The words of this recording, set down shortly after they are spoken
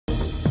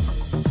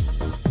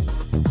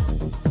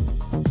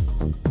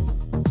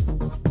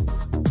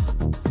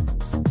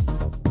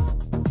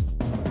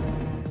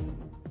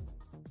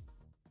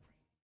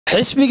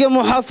xisbiga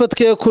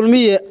muxaafadka ee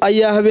Kulmie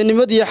ayaa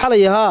habeennimadii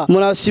xalay ahaa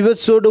munaasabad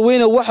soo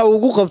dhaweyn waxa uu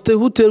ugu qabtay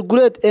hotel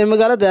guleed ee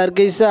magaalada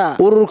Hargeysa.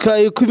 Ururka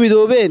ay ku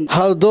midoobeen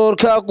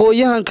Haldoorka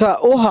aqooyahanka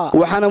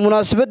waxaana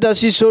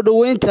munaasabadaasi soo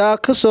dhaweynta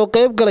ka soo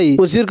qayb galay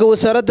wasiirka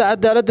wasaaradda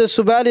cadaaladda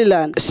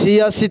Somaliland,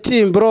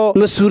 siyaasiyiin baro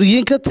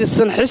mas'uuliyiin ka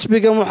tirsan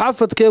xisbiga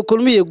muxaafadka ee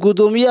Kulmie,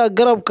 gudoomiyaha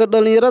garabka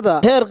dhalinyarada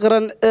heer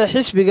qaran ee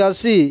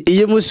xisbigaasi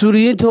iyo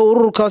mas'uuliyiinta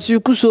ururkaasi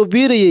ku soo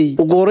biirayay.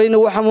 Ugu horreyn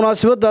waxa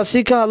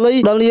munaasabadaasi ka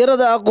hadlay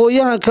dhalinyarada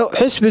aqooyahanka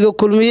xisbiga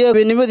Kulmie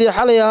habeennimadii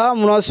xalay ahaa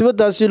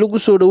munaasabadaasi lagu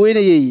soo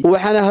dhaweynayay,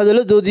 waxaana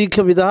hadaladoodii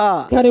ka mid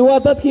ahaa kani waa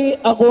dadkii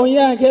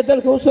aqoonyahanka ee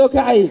dalka u soo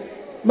kacay.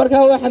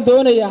 markaa waxaan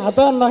doonayaa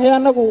haddaan nahay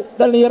anagu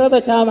dhalinyarada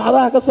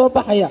jaamacadaha ka soo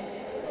baxaya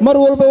mar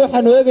walba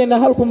waxaan eegaynaa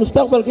halku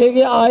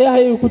mustaqbalkayga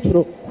aayahay ku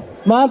jiro.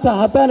 maanta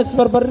haddaan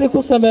isbarbardhig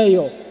ku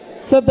sameeyo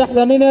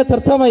saddexda nin ee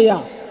tartamaya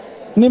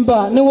nin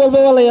walba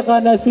la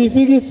yaqaanaa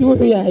siifigiisu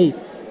wuxuu yahay.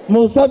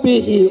 Muuse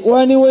Biixi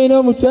waa nin weyn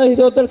oo mujaahid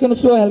oo dalkan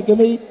soo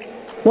halgamay,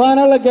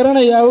 waana la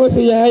garanayaa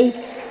wuxuu yahay.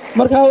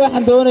 markaa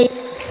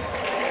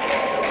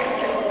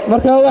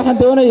waxaan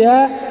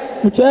doonayaa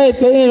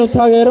mujaahidka inaynu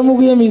taageero mug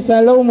iyo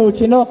miisaan la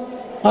muujino.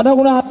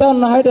 anaguna haddaan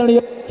nahay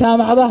dhalinyarada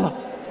jaamacadaha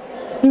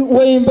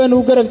weyn baan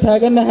u garab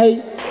taaganahay.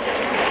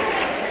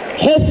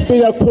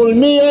 xisbiga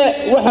Kulmie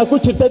waxa ku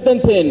jirta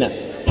danteena,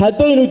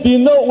 haddaynu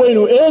diidno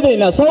waynu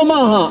eedaynaa soo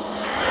maaha.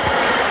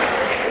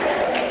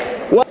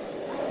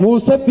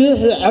 Muuse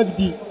Biixi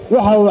Cabdi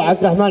waxa uu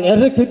Cabdiraxmaan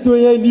Cirre ka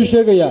duwayay inii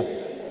sheegaya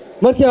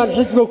markii aan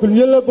xisbiga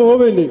Kulmie la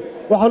bahoobaynay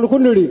waxaanu ku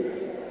niri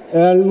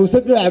Muuse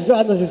Biixi Cabdi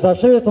waxaad nasiisaa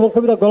 15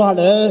 kamid ah golaha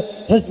dhexe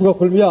xisbiga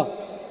Kulmie.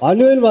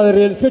 anigu ilmaada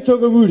reer iska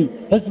jooga buuri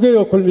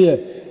xisbiga Kulmie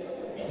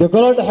de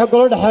golaha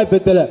dhexe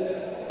bedela.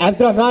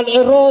 Cabdiraxmaan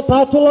Cirre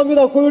taatu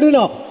lamida ku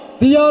yidhina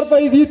diyaar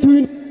bay idii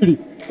tuin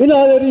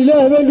ilaahay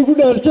ilaahay baa lagu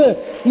dhaarjay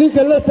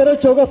ninka la sare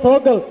jooga soo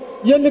gal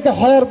iyo ninka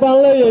xeer baan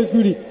leeyahay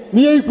guri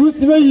miyay ku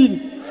simayeen.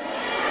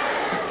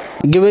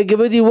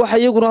 gabagabadii waxa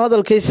iyaguna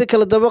hadalkaysa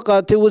kala daba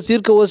qaatay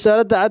wasiirka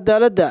wasaaradda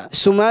cadaaladda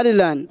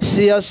Somaliland,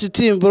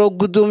 siyaasiyiin baro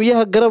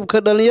gudoomiyaha garabka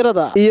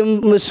dhalinyarada iyo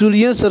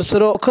mas'uuliyiin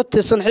sarsaro ka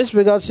tirsan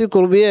xisbigaasi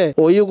Kulmie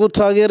oo iyagu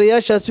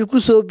taageerayaashaasi ku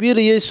soo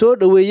biiriyay soo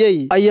dhaweeyay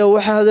ayaa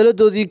waxa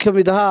hadaladoodii ka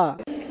mid ahaa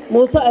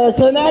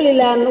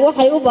Somaliland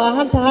waxay u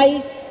baahan tahay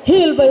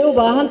hiil bay u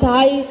baahan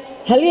tahay,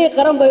 haliyey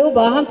qaran bay u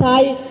baahan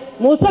tahay,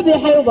 Muuse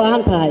Biixi u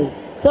baahan tahay.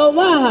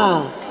 Soomaha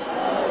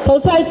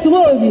sawsa iskuma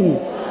ogin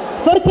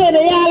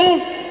farteena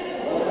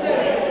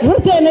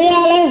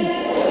yaale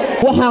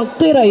waxaan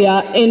qirayaa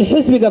in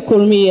xisbiga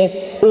Kulmie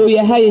uu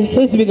yahay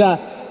xisbiga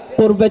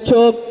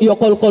qurbajoog iyo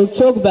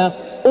qolqoljoogba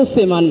u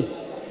siman.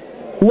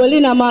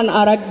 walina maan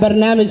arag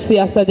barnaamij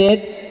siyaasadeed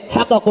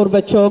xaqa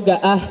qurbajooga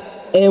ah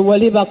ee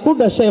waliba ku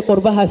dhashay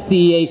qurbaha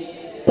siiyay.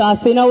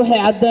 taasina waxay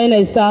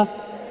caddaynaysaa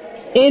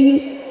in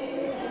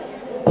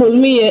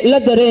Kulmie la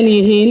dareen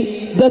yihiin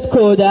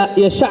dadkooda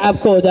iyo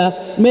shacabkooda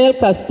meel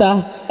kasta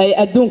ay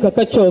adduunka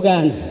ka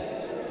joogaan.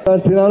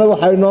 antina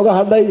waxay nooga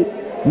hadhay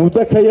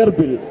muddo ka yar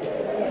bil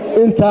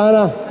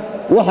intaana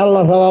waxa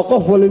la rabaa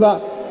qof waliba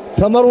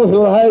tamar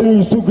wuxuu lahaa inuu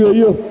isu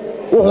geeyo,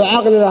 wuxuu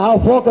caqli lahaa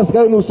fookaska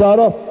inuu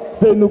saaro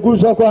sidaynu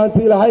guusha ku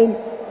hanti lahayn.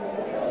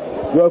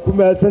 waa ku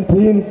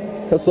mahadsantihiin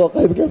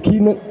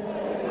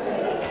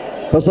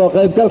kasoo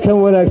qaybgalkan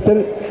wanaagsan.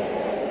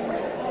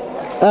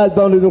 aad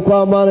baanu idinku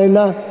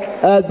ammaanaynaa,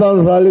 aad baanu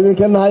raalli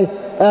idinka nahay,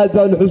 aad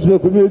baanu xisbiga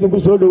Kulmie idinku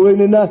soo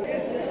dhawaynaynaa.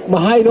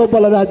 maxaynoo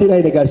ballanaa haddii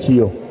ilaahay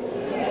gaarsiiyo?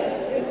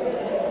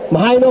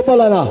 maxaynoo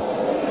ballanaa?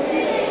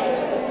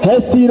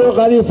 heestiinoo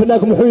qaadiyo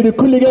fanaanku muxuu yidhi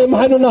kulligeen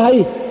maxaynu nahay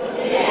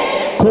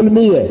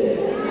Kulmie.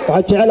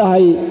 waxaan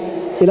jecelahay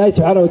ilaahay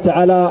subxaana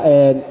watacaala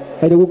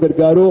haynagu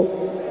gargaaro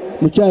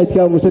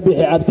mujaahidka Muuse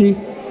Biixi Cabdi.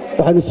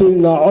 waxaanu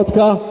siinaa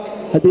codka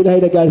haddii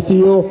ilaahayna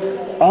gaarsiiyo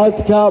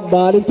codka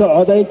maalinta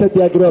codaynta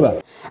diyaargarooba.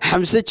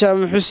 Xamse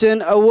Jaamac Xuseen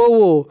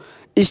Awowo,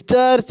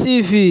 Star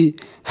TV,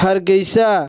 Hargeysa.